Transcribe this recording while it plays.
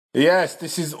Yes,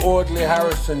 this is Audley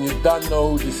Harrison. You don't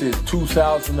know who this is.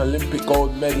 2000 Olympic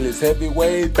gold medalist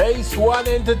heavyweight. Base One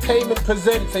Entertainment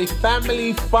presents a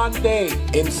family fun day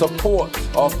in support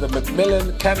of the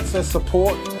Macmillan Cancer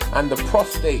Support and the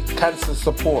Prostate Cancer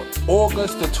Support.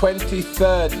 August the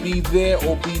 23rd. Be there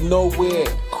or be nowhere.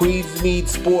 Queensmead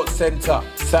Sports Centre,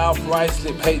 South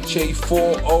Ruislip,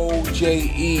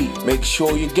 HA40JE. Make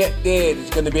sure you get there. There's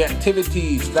going to be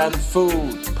activities, stand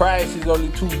food. Price is only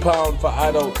 £2 for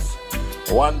adults,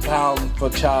 £1 for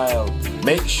child.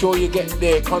 Make sure you get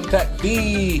there. Contact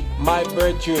my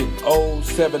brethren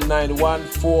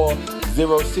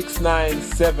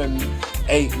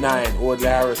 07914069789. Audley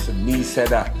Harrison, me said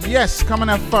that. Yes, come and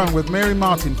have fun with Mary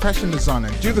Martin, fashion designer,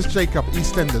 Judith Jacob,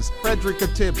 EastEnders, Frederica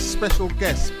Tibbs, special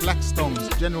guests, Blackstones,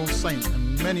 General Saint,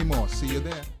 and many more. See you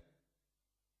there.